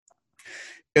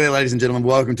Hey there, ladies and gentlemen.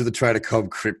 Welcome to the Trader Cobb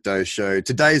Crypto Show.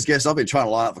 Today's guest, I've been trying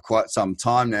to line up for quite some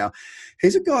time now.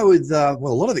 He's a guy with a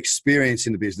lot of experience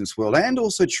in the business world and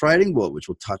also trading world, which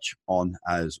we'll touch on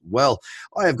as well.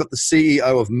 I have got the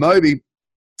CEO of Mobi.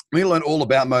 We're going to learn all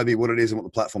about Mobi, what it is and what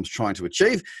the platform's trying to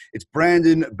achieve. It's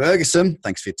Brandon Bergerson.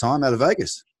 Thanks for your time out of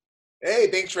Vegas.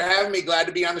 Hey, thanks for having me. Glad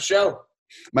to be on the show.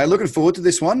 Mate, looking forward to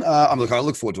this one. I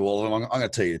look forward to all of them. I'm going to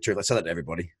tell you the truth. I say that to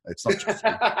everybody. It's not just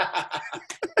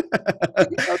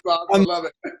That's awesome. I love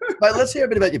it. Mate, let's hear a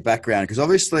bit about your background, because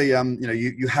obviously,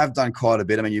 you have done quite a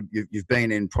bit. I mean, you've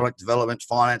been in product development,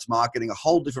 finance, marketing, a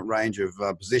whole different range of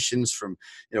positions, from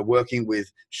working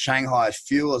with Shanghai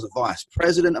Fuel as a vice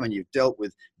president. I mean, you've dealt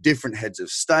with different heads of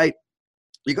state.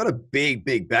 You've got a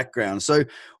big background. So,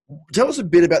 tell us a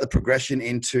bit about the progression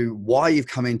into why you've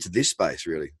come into this space,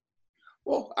 really.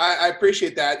 Well, I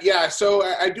appreciate that. Yeah, so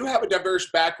I do have a diverse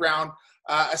background.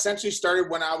 Essentially started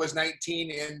when I was 19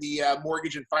 in the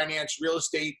mortgage and finance real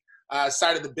estate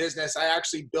side of the business. I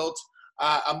actually built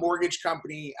a mortgage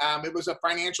company. It was a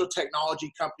financial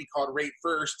technology company called Rate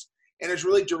First, and it's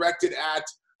really directed at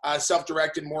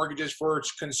self-directed mortgages for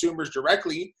consumers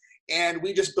directly. And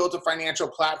we just built a financial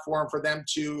platform for them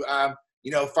to,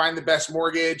 find the best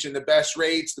mortgage and the best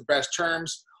rates, the best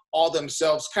terms, all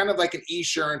themselves, kind of like an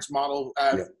e-insurance model,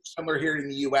 similar here in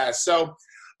the U.S. So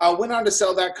I went on to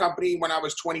sell that company when I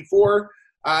was 24,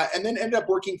 and then ended up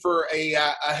working for a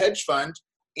hedge fund.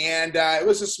 And it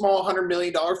was a small $100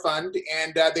 million fund,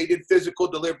 and they did physical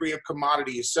delivery of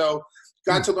commodities. So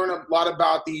got to learn a lot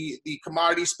about the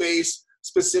commodity space,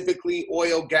 specifically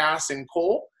oil, gas, and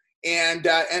coal, and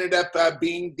ended up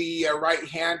being the right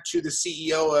hand to the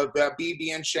CEO of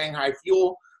BBN Shanghai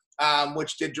Fuel,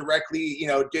 which did directly,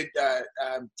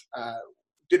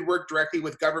 did work directly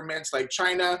with governments like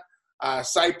China,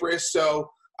 Cyprus.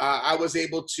 So I was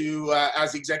able to,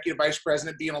 as the executive vice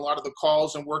president, be in a lot of the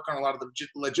calls and work on a lot of the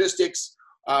logistics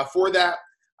for that.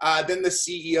 Then the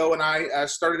CEO and I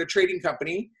started a trading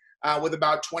company with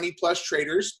about 20 plus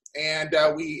traders. And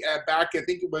we, back, I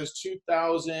think it was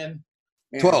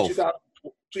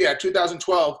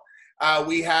 2012.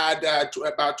 We had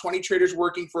about 20 traders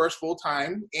working for us full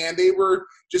time, and they were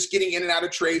just getting in and out of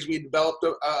trades. We developed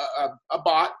a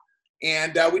bot,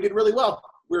 and we did really well.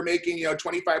 We were making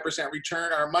 25%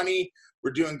 return on our money.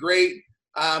 We're doing great.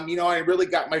 I really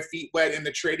got my feet wet in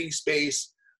the trading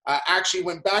space. Actually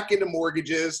went back into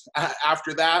mortgages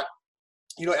after that.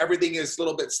 Everything is a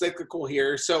little bit cyclical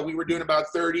here. So we were doing about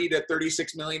 $30 to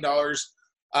 $36 million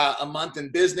a month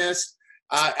in business.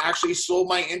 Actually sold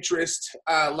my interest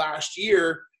last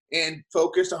year and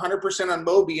focused 100% on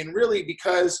Mobi. And really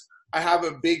because I have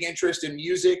a big interest in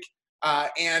music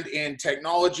and in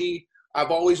technology. I've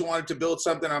always wanted to build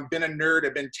something. I've been a nerd.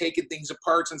 I've been taking things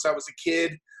apart since I was a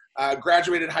kid.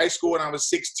 Graduated high school when I was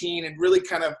 16 and really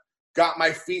kind of got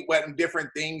my feet wet in different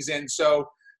things. And so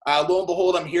lo and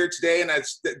behold, I'm here today, and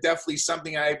that's definitely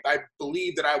something I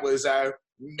believe that I was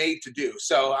made to do.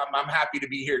 So I'm happy to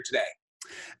be here today.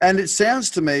 And it sounds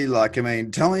to me like,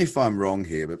 tell me if I'm wrong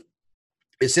here, but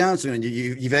it sounds to me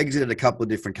you've exited a couple of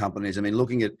different companies.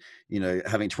 Looking at,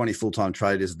 having 20 full-time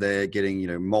traders there, getting,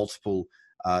 multiple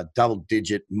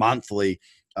double-digit monthly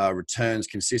returns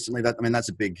consistently. That's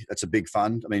a big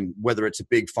fund. Whether it's a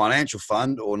big financial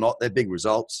fund or not, they're big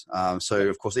results. So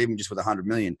of course, even just with 100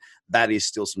 million, that is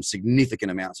still some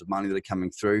significant amounts of money that are coming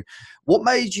through. What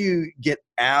made you get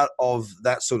out of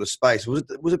that sort of space? Was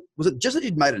it just that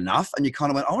you'd made enough and you kind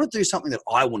of went, I want to do something that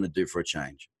I want to do for a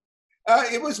change?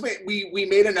 It was, we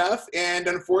made enough, and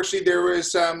unfortunately there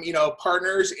was some,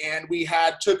 partners, and we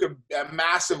took a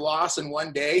massive loss in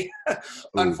one day,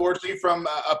 unfortunately, from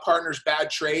a partner's bad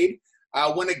trade.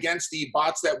 Went against the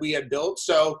bots that we had built.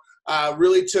 So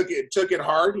really took it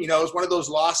hard. It was one of those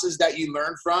losses that you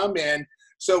learn from. And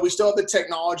so we still have the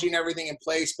technology and everything in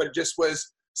place, but it just was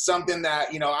something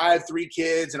that, I have 3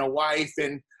 kids and a wife,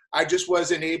 and I just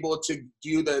wasn't able to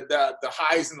do the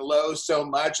highs and the lows so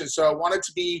much. And so I want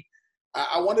to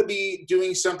be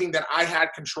doing something that I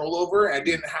had control over. I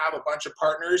didn't have a bunch of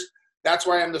partners. That's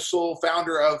why I'm the sole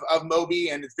founder of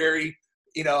Mobi, and it's very,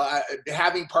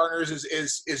 having partners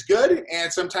is good,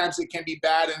 and sometimes it can be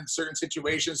bad in certain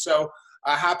situations. So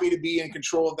happy to be in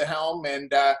control of the helm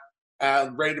and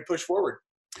ready to push forward.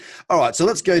 All right, so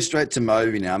let's go straight to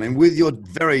Mobi now. With your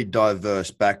very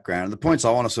diverse background, the points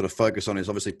I want to sort of focus on is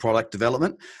obviously product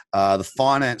development, the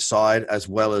finance side, as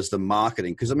well as the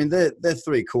marketing. Because, they're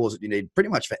 3 cores that you need pretty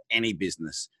much for any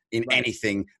business in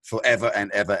anything forever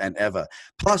and ever and ever.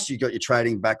 Plus, you've got your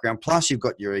trading background. Plus, you've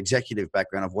got your executive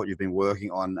background of what you've been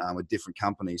working on with different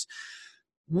companies.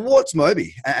 What's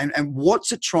Mobi, and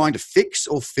what's it trying to fix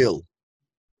or fill?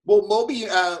 Well, Mobi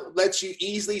lets you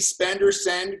easily spend or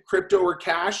send crypto or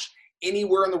cash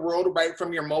anywhere in the world right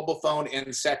from your mobile phone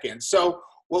in seconds. So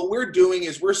what we're doing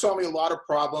is we're solving a lot of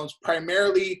problems,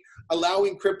 primarily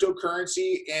allowing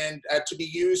cryptocurrency and to be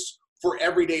used for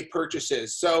everyday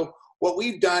purchases. So what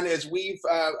we've done is we've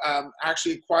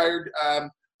actually acquired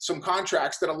some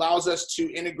contracts that allows us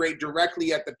to integrate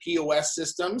directly at the POS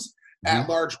systems at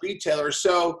large retailers.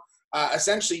 So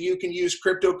essentially you can use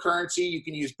cryptocurrency, you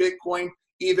can use Bitcoin,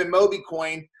 even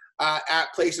MobiCoin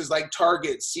at places like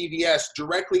Target, CVS,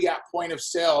 directly at point of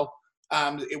sale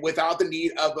without the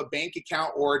need of a bank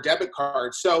account or a debit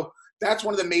card. So that's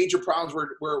one of the major problems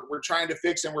we're trying to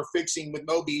fix, and we're fixing with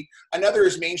Mobi. Another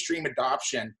is mainstream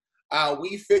adoption.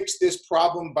 We fixed this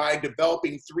problem by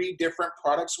developing 3 different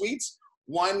product suites.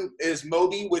 One is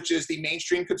Mobi, which is the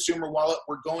mainstream consumer wallet.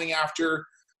 We're going after,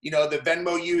 the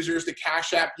Venmo users, the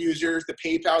Cash App users, the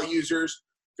PayPal users,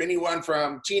 anyone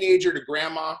from teenager to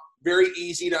grandma. Very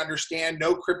easy to understand,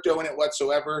 no crypto in it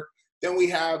whatsoever. Then we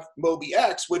have Mobi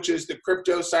X, which is the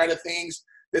crypto side of things.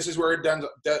 This is where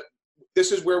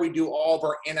this is where we do all of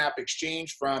our in-app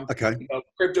exchange from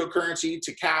cryptocurrency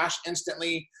to cash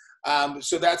instantly.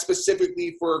 So that's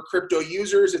specifically for crypto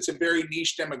users. It's a very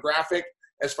niche demographic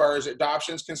as far as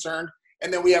adoption is concerned.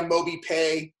 And then we have Mobi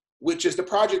Pay, which is the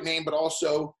project name, but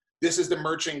also this is the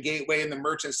merchant gateway and the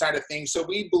merchant side of things. So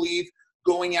we believe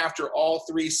going after all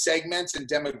 3 segments and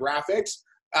demographics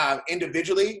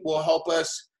individually will help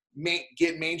us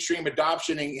get mainstream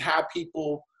adoption and have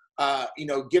people,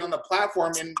 get on the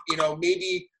platform. And,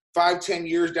 maybe 5-10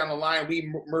 years down the line,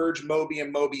 we merge Mobi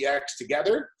and Mobi X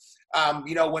together,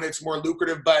 when it's more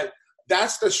lucrative. But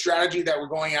that's the strategy that we're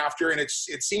going after. And it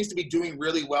seems to be doing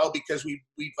really well because we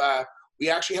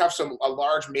actually have some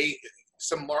large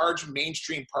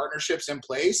mainstream partnerships in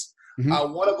place.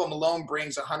 One of them alone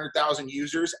brings 100,000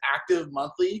 users active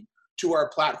monthly to our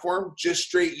platform, just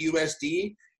straight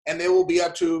USD, and they will be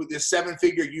up to the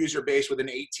 7-figure user base within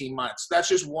 18 months. That's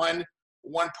just one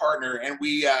partner, and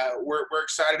we're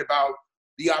excited about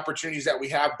the opportunities that we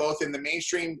have both in the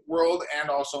mainstream world and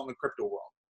also in the crypto world.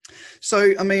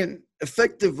 So, I mean,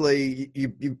 effectively,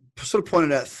 you sort of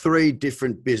pointed out 3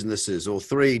 different businesses or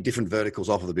 3 different verticals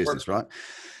off of the business, right?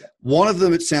 Yeah. One of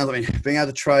them, it sounds like, being able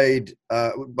to trade,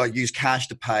 use cash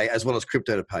to pay as well as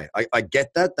crypto to pay. I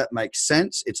get that. That makes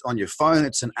sense. It's on your phone.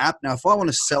 It's an app. Now, if I want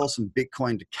to sell some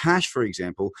Bitcoin to cash, for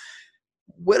example,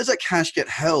 where does that cash get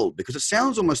held? Because it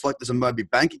sounds almost like there's a Mobi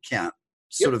bank account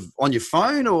sort of on your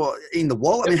phone or in the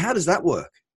wallet. I mean, how does that work?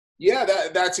 Yeah,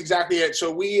 that's exactly it.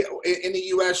 So we, in the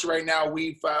U.S. right now,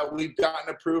 we've gotten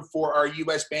approved for our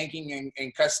U.S. banking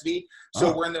and custody.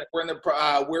 So we're in the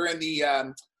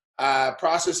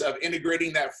process of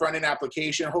integrating that front end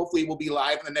application. Hopefully, we'll be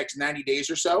live in the next 90 days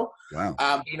or so. Wow.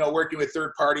 Working with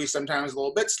third parties sometimes a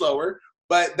little bit slower,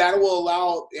 but that will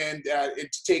allow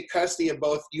it to take custody of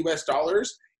both U.S.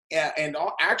 dollars and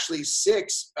actually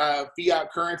 6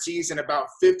 fiat currencies and about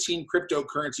 15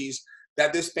 cryptocurrencies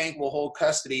that this bank will hold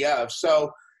custody of.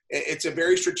 So it's a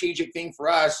very strategic thing for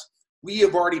us. We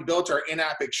have already built our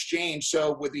in-app exchange.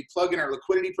 So with the plug in our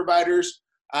liquidity providers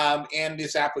and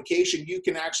this application, you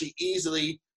can actually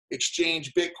easily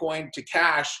exchange Bitcoin to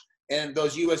cash, and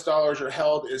those US dollars are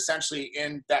held essentially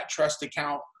in that trust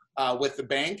account with the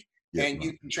bank. Yep. And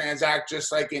you can transact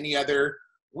just like any other.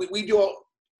 We do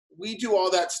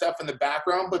all that stuff in the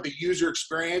background, but the user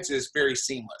experience is very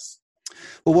seamless.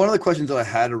 Well, one of the questions that I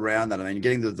had around that, I mean,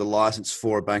 getting the license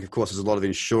for a bank, of course, there's a lot of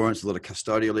insurance, a lot of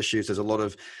custodial issues. There's a lot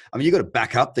of, you've got to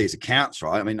back up these accounts,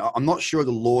 right? I mean, I'm not sure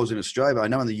the laws in Australia, but I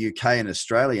know in the UK and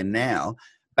Australia now,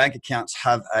 bank accounts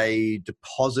have a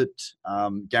deposit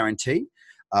guarantee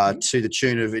to the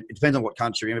tune of, it depends on what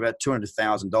country, about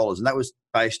 $200,000. And that was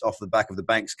based off the back of the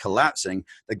banks collapsing.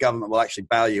 The government will actually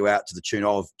bail you out to the tune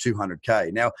of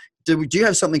 $200K. Now, do you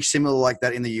have something similar like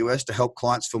that in the US to help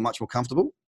clients feel much more comfortable?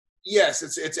 Yes,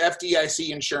 it's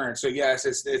FDIC insurance. So yes,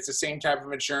 it's the same type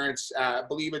of insurance. I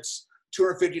believe it's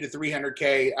 $250 to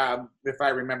 $300K, if I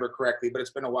remember correctly. But it's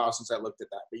been a while since I looked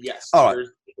at that. But yes, there's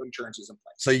insurances in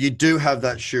place. So you do have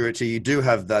that surety. You do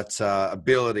have that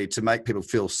ability to make people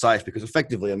feel safe, because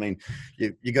effectively, I mean,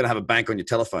 you got to have a bank on your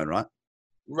telephone, right?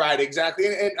 Right, exactly.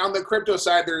 And on the crypto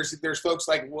side, there's folks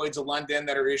like Lloyd's of London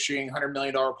that are issuing $100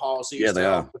 million policies. Yeah, they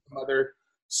are.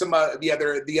 Some the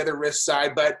other risk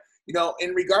side, but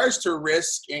in regards to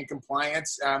risk and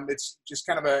compliance, it's just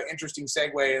kind of an interesting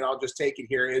segue, and I'll just take it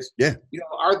here is,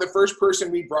 the first person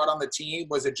we brought on the team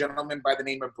was a gentleman by the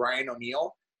name of Brian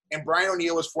O'Neill. And Brian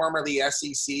O'Neill was formerly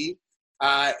SEC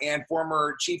and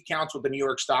former chief counsel of the New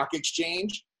York Stock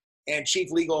Exchange and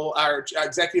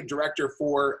executive director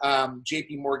for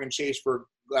JP Morgan Chase for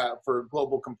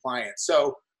global compliance.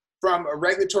 So from a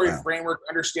regulatory Wow. framework,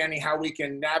 understanding how we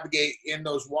can navigate in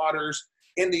those waters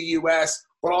in the U.S.,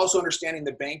 but also understanding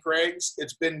the bank regs.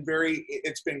 It's been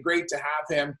great to have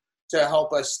him to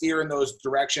help us steer in those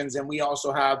directions. And we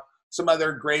also have some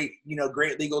other great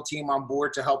legal team on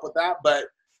board to help with that. But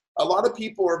a lot of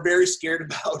people are very scared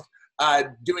about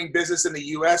doing business in the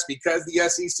U.S. because the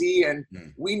SEC, and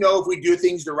we know if we do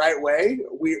things the right way,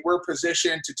 we're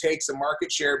positioned to take some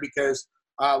market share because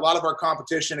a lot of our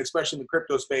competition, especially in the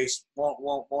crypto space,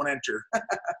 won't enter.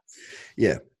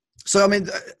 Yeah. So, I mean,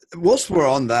 whilst we're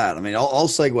on that, I mean, I'll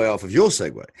segue off of your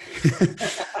segue.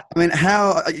 I mean,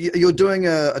 how you're doing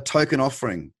a token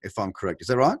offering, if I'm correct, is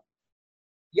that right?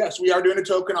 Yes, we are doing a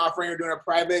token offering. We're doing a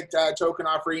private token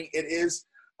offering. It is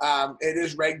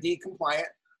Reg D compliant.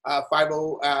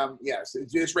 50, yes, it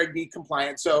is Reg D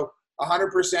compliant. So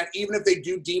 100%, even if they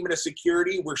do deem it a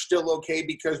security, we're still okay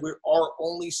because we are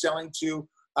only selling to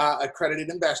accredited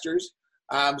investors.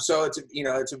 So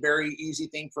it's a very easy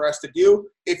thing for us to do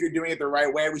if you're doing it the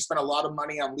right way. We spend a lot of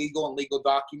money on legal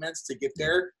documents to get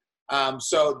there.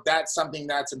 So that's something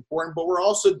that's important. But we're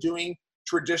also doing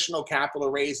traditional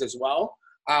capital raise as well.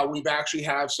 We've actually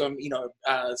have some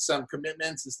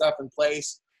commitments and stuff in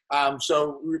place.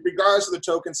 So regardless of the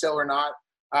token sale or not,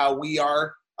 we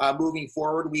are moving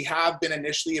forward. We have been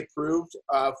initially approved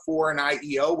for an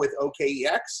IEO with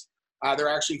OKEX. They're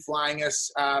actually flying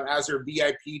us as their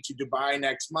VIP to Dubai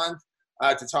next month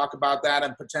to talk about that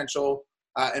and potential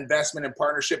investment and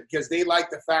partnership, because they like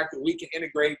the fact that we can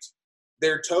integrate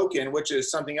their token, which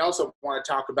is something else I want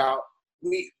to talk about.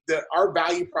 Our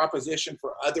value proposition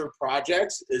for other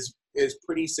projects is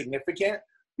pretty significant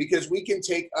because we can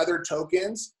take other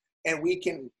tokens and we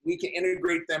can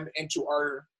integrate them into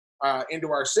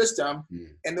our system,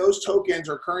 and those tokens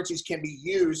or currencies can be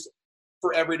used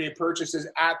for everyday purchases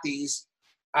at these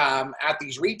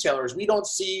retailers. We don't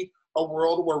see a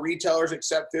world where retailers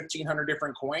accept 1,500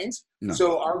 different coins. No.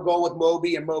 So our goal with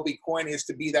Mobi and Mobi Coin is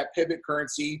to be that pivot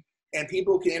currency, and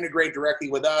people can integrate directly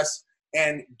with us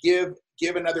and give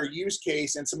another use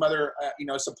case and some other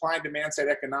supply and demand side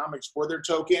economics for their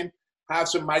token, have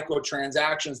some micro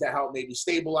transactions that help maybe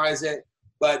stabilize it.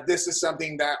 But this is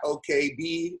something that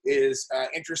OKB is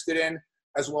interested in,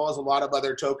 as well as a lot of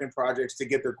other token projects to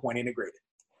get their coin integrated.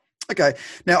 Okay.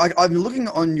 Now, I'm looking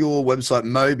on your website,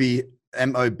 Mobi,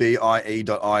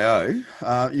 mobie.io.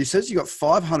 You says you got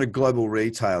 500 global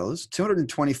retailers,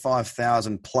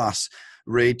 225,000 plus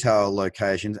retail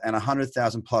locations, and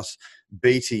 100,000 plus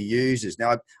BT users.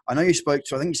 Now, I know you spoke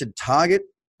to, I think you said Target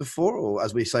before, or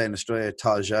as we say in Australia,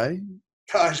 Target.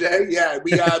 Target, yeah.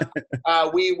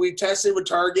 We tested with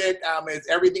Target.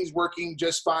 Everything's working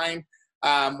just fine.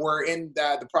 We're in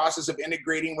the process of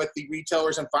integrating with the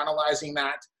retailers and finalizing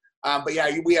that. But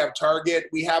yeah, we have Target.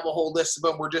 We have a whole list of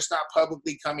them. We're just not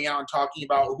publicly coming out and talking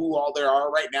about who all there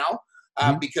are right now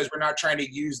because we're not trying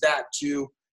to use that to,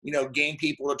 gain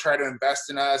people to try to invest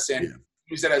in us and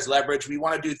use that as leverage. We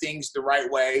want to do things the right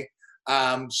way.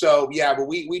 So yeah, but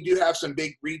we do have some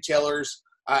big retailers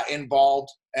involved,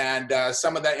 and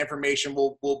some of that information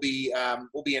we'll be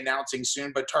announcing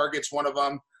soon. But Target's one of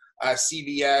them.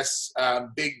 CVS,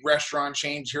 big restaurant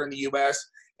chains here in the U.S.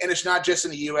 And it's not just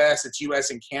in the U.S., it's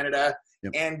U.S. and Canada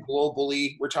and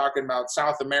globally. We're talking about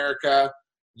South America,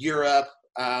 Europe,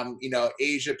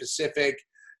 Asia Pacific.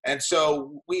 And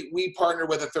so we partner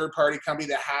with a third-party company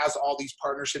that has all these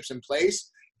partnerships in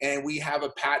place, and we have a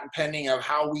patent pending of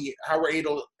how we're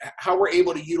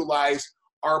able to utilize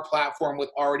our platform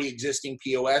with already existing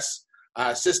POS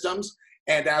systems.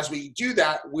 And as we do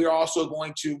that, we're also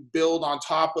going to build on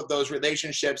top of those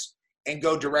relationships and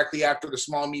go directly after the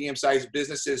small, medium-sized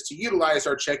businesses to utilize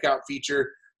our checkout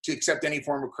feature to accept any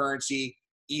form of currency,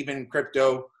 even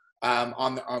crypto,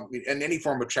 in any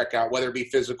form of checkout, whether it be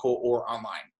physical or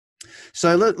online.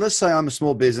 So let's say I'm a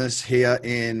small business here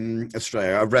in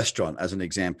Australia, a restaurant as an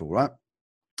example, right?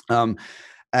 And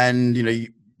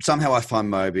somehow I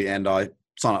find Mobi and I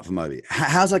sign up for Mobi.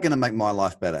 How's that going to make my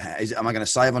life better? Am I going to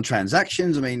save on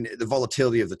transactions? I mean, the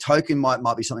volatility of the token might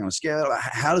be something I'm scared of.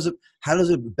 How does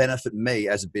it benefit me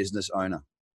as a business owner?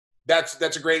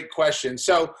 That's a great question.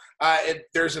 So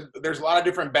there's a lot of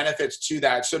different benefits to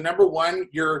that. So number one,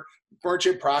 your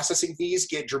merchant processing fees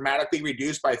get dramatically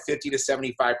reduced by 50 to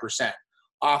 75%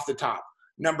 off the top.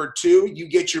 Number two, you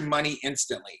get your money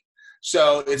instantly.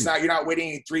 So you're not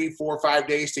waiting 3, 4, 5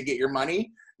 days to get your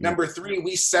money. Number three,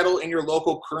 we settle in your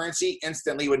local currency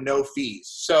instantly with no fees.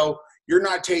 So you're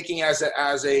not taking as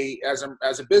a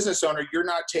business owner, you're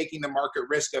not taking the market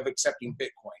risk of accepting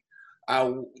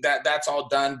Bitcoin. That's all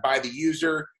done by the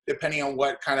user, depending on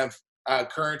what kind of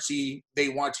currency they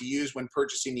want to use when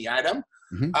purchasing the item.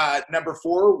 Mhm. Number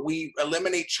four, we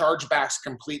eliminate chargebacks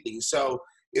completely. So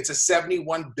it's a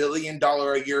 $71 billion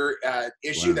a year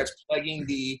issue Wow. that's plaguing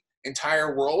the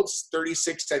entire world. It's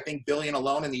 36, I think, billion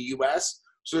alone in the US.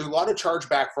 So there's a lot of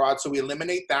chargeback fraud. So we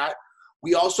eliminate that.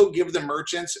 We also give the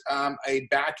merchants a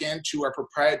back end to our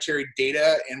proprietary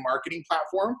data and marketing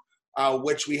platform,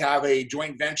 which we have a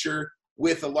joint venture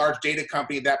with a large data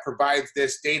company that provides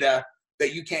this data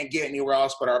that you can't get anywhere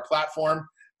else but our platform.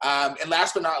 And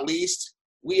last but not least,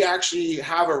 we actually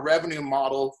have a revenue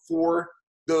model for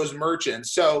those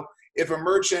merchants. So if a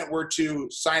merchant were to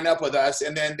sign up with us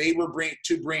and then they were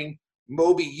bring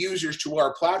Mobi users to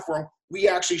our platform, we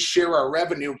actually share our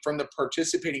revenue from the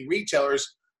participating retailers.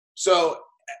 So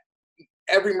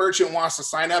every merchant wants to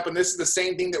sign up, and this is the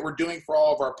same thing that we're doing for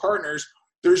all of our partners.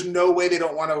 There's no way they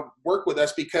don't want to work with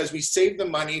us because we save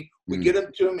them money, we get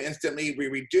them to them instantly, we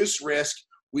reduce risk,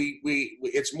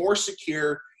 it's more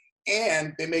secure,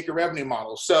 and they make a revenue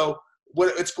model. So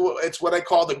it's what I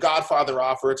call the Godfather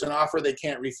offer. It's an offer they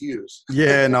can't refuse.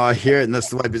 Yeah, no, I hear it, and that's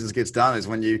the way business gets done. Is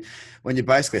when you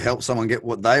basically help someone get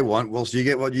what they want, whilst you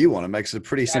get what you want. It makes it a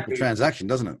pretty simple transaction,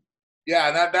 doesn't it?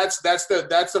 Yeah, that's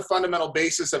the fundamental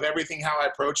basis of everything. How I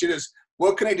approach it is,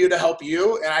 what can I do to help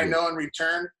you? And I know in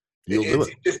return, You'll do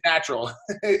it. It's natural.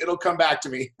 It'll come back to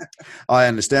me. I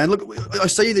understand. Look, I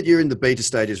see that you're in the beta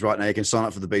stages right now. You can sign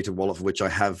up for the beta wallet, for which I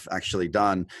have actually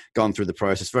gone through the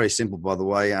process. Very simple, by the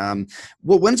way.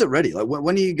 Well, when's it ready? Like,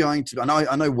 when are you going to?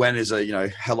 I know when is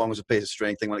how long is a piece of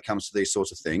string thing when it comes to these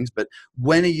sorts of things. But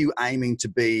when are you aiming to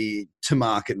be to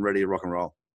market and ready to rock and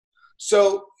roll?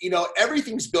 So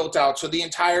everything's built out. So the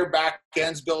entire back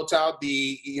end's built out.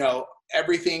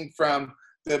 Everything from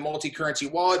the multi-currency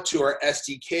wallet to our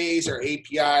SDKs, our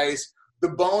APIs, the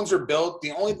bones are built. The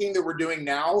only thing that we're doing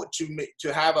now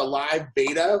to have a live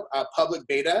beta, public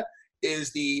beta,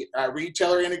 is the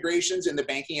retailer integrations and the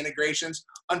banking integrations.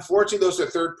 Unfortunately, those are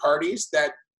third parties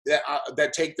that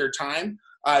take their time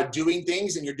doing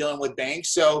things, and you're dealing with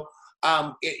banks. So,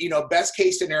 best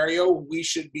case scenario, we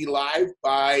should be live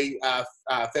by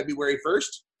February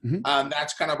 1st. Mm-hmm.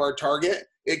 That's kind of our target.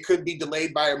 It could be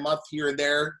delayed by a month here and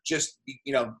there, just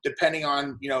depending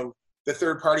on the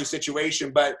third party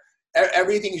situation. But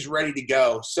everything's ready to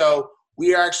go. So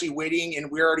we are actually waiting,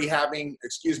 and we already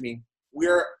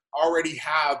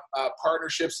have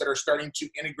partnerships that are starting to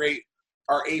integrate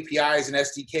our APIs and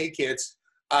SDK kits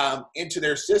into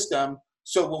their system.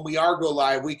 So when we are go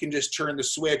live, we can just turn the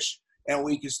switch and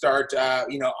we can start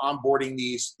onboarding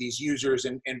these users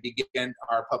and begin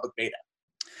our public beta.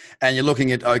 And you're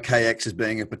looking at OKX as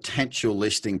being a potential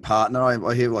listing partner.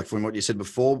 I hear, like, from what you said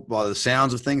before, by the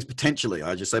sounds of things, potentially.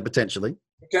 I just say potentially.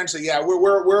 Potentially, yeah.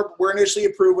 We're initially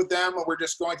approved with them, and we're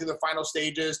just going through the final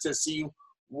stages to see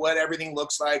what everything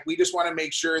looks like. We just want to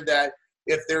make sure that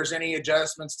if there's any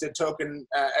adjustments to token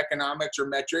economics or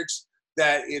metrics,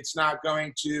 that it's not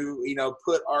going to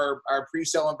put our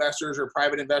pre-sale investors or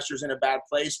private investors in a bad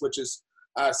place, which is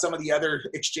some of the other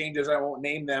exchanges, I won't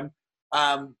name them,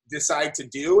 decide to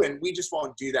do, and we just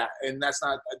won't do that, and that's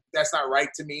not right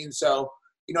to me. And so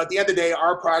at the end of the day,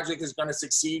 our project is going to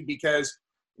succeed because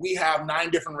we have 9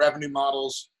 different revenue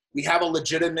models. We have a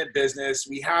legitimate business.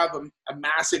 We have a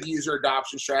massive user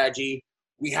adoption strategy.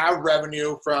 We have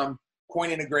revenue from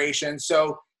coin integration.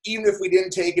 So even if we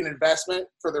didn't take an investment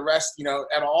for the rest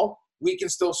at all, we can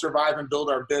still survive and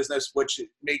build our business, which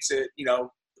makes it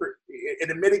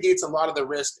it mitigates a lot of the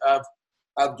risk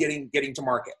of getting to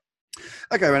market.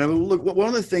 Okay, Randall. Look, one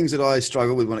of the things that I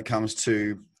struggle with when it comes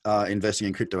to investing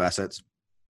in crypto assets,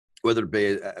 whether it be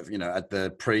at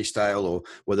the pre-sale or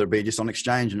whether it be just on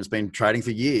exchange and it's been trading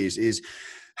for years, is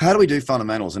how do we do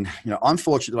fundamentals? And I'm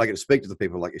fortunate that I get to speak to the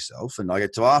people like yourself, and I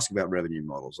get to ask about revenue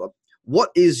models.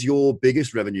 What is your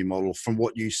biggest revenue model from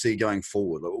what you see going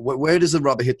forward? Where does the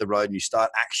rubber hit the road and you start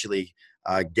actually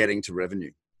getting to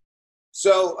revenue?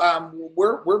 So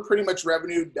we're pretty much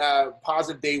revenue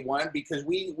positive day one because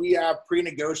we have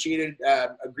pre-negotiated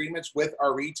agreements with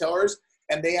our retailers,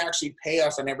 and they actually pay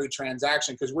us on every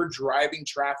transaction because we're driving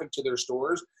traffic to their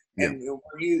stores and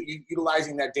we're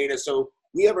utilizing that data. So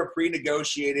we have a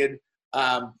pre-negotiated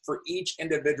for each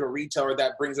individual retailer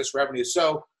that brings us revenue.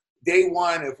 So day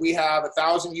one, if we have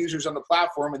 1,000 users on the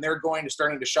platform and they're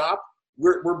starting to shop,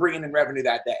 we're bringing in revenue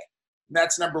that day. And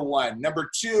that's number one. Number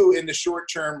two, in the short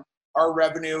term, our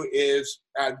revenue is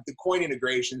the coin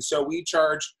integration. So we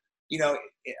charge,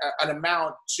 an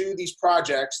amount to these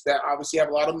projects that obviously have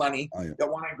a lot of money that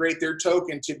want to integrate their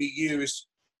token to be used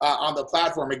on the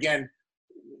platform. Again,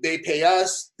 they pay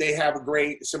us. They have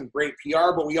some great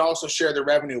PR, but we also share the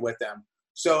revenue with them.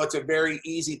 So it's a very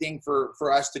easy thing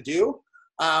for us to do.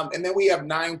 And then we have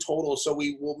 9 total. So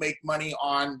we will make money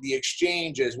on the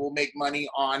exchanges. We'll make money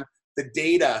on the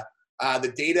data.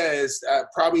 The data is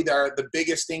probably the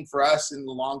biggest thing for us in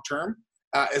the long term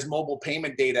is mobile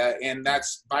payment data. And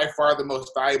that's by far the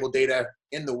most valuable data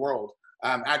in the world.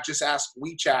 I just ask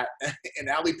WeChat and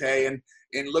Alipay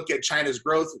and look at China's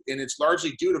growth, and it's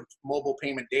largely due to mobile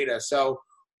payment data. So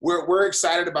we're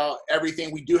excited about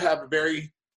everything. We do have a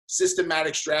very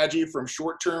systematic strategy from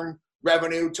short-term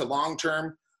revenue to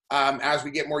long-term. As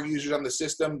we get more users on the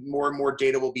system, more and more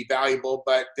data will be valuable.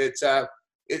 But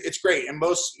it's great, and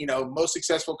most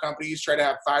successful companies try to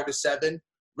have 5 to 7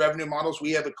 revenue models.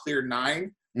 We have a clear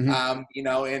 9.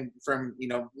 And from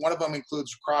one of them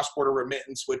includes cross-border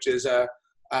remittance, which is a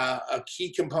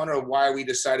key component of why we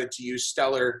decided to use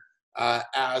Stellar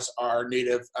as our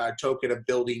native token of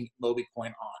building MobiCoin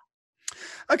on.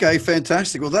 Okay,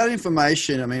 fantastic. Well, that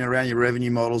information, around your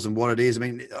revenue models and what it is,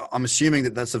 I'm assuming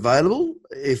that that's available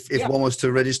if one was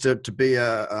to register to be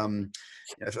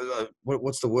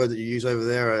what's the word that you use over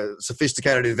there? A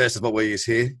sophisticated investor is what we use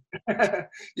here.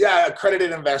 Yeah,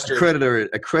 accredited investor.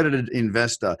 Accredited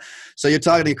investor. So you're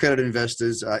targeting accredited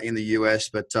investors in the US,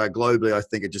 but globally, I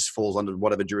think it just falls under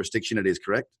whatever jurisdiction it is,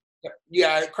 correct?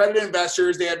 Yeah, accredited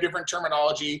investors, they have different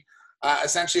terminology.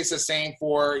 Essentially, it's the same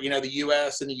for the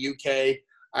US and the UK.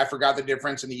 I forgot the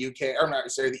difference in the UK, or not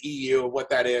necessarily the EU, of what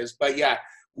that is. But yeah,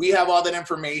 we have all that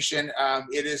information.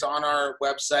 It is on our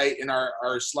website in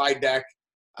our slide deck.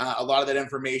 A lot of that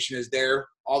information is there,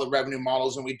 all the revenue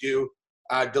models, and we do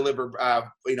deliver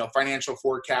financial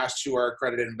forecasts to our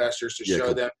accredited investors to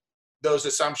show them those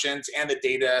assumptions and the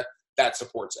data that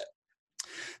supports it.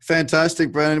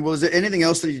 Fantastic, Brandon. Well, is there anything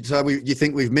else that you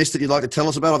think we've missed that you'd like to tell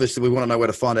us about? Obviously, we want to know where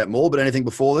to find out more, but anything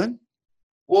before then?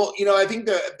 Well, I think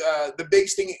the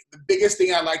biggest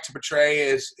thing I like to portray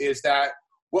is that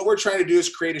what we're trying to do is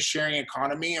create a sharing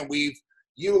economy, and we've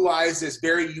utilized this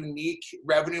very unique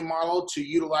revenue model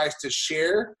to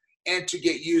share and to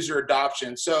get user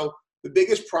adoption. So the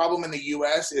biggest problem in the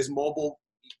US is mobile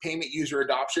payment user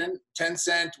adoption.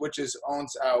 Tencent, which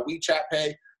owns WeChat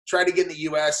Pay, tried to get in the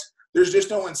US. There's just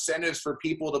no incentives for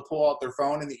people to pull out their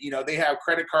phone, and they have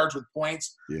credit cards with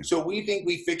points. Yeah. So we think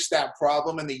we fixed that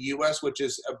problem in the US, which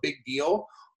is a big deal.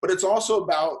 But it's also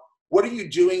about what are you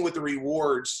doing with the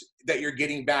rewards that you're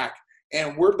getting back?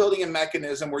 And we're building a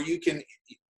mechanism where you can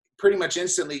pretty much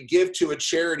instantly give to a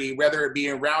charity, whether it be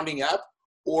in rounding up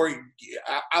or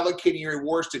allocating your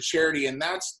rewards to charity. And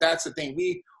that's the thing.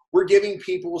 We're giving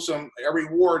people a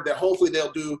reward that hopefully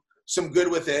they'll do some good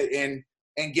with it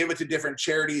and give it to different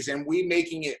charities. And we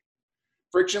making it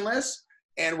frictionless.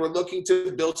 And we're looking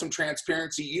to build some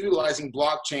transparency utilizing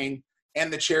blockchain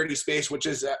and the charity space, which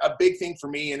is a big thing for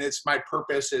me. And it's my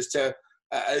purpose is to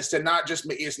not just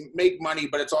make money,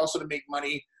 but it's also to make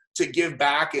money to give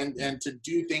back and to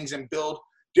do things and build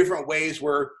different ways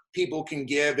where people can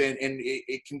give and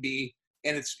it can be,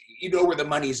 and it's, where the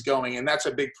money's going. And that's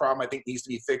a big problem I think needs to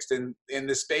be fixed in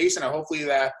this space. And hopefully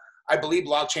I believe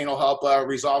blockchain will help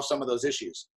resolve some of those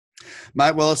issues.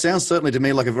 Mate, well, it sounds certainly to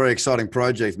me like a very exciting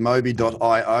project,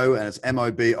 Mobi.io, and it's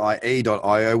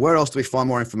MOBIE.io. Where else do we find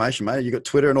more information, mate? You got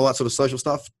Twitter and all that sort of social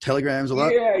stuff, Telegrams, all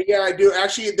that? Yeah, I do.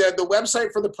 Actually, the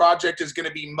website for the project is going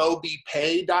to be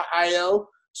MobiPay.io.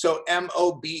 So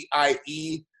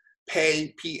MOBIE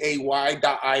Pay,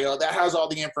 PAY.io. That has all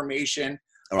the information.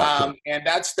 All right, cool. And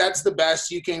that's the best.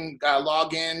 You can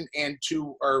log in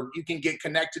or you can get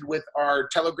connected with our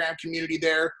Telegram community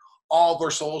there. All of our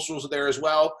socials are there as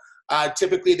well.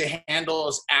 Typically, the handle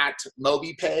is at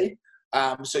MobiPay.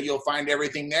 So you'll find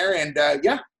everything there. And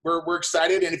we're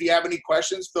excited. And if you have any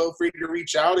questions, feel free to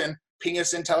reach out and ping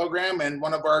us in Telegram. And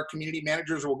one of our community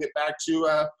managers will get back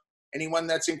to anyone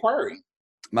that's inquiring.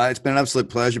 Mate, it's been an absolute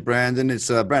pleasure, Brandon. It's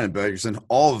Brandon Bergerson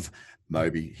of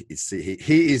Mobi.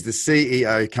 He is the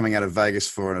CEO coming out of Vegas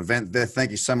for an event there.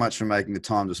 Thank you so much for making the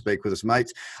time to speak with us, mate.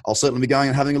 I'll certainly be going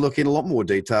and having a look in a lot more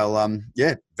detail.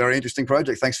 Very interesting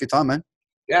project. Thanks for your time, man.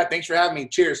 Yeah, thanks for having me.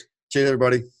 Cheers. Cheers,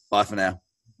 everybody. Bye for now.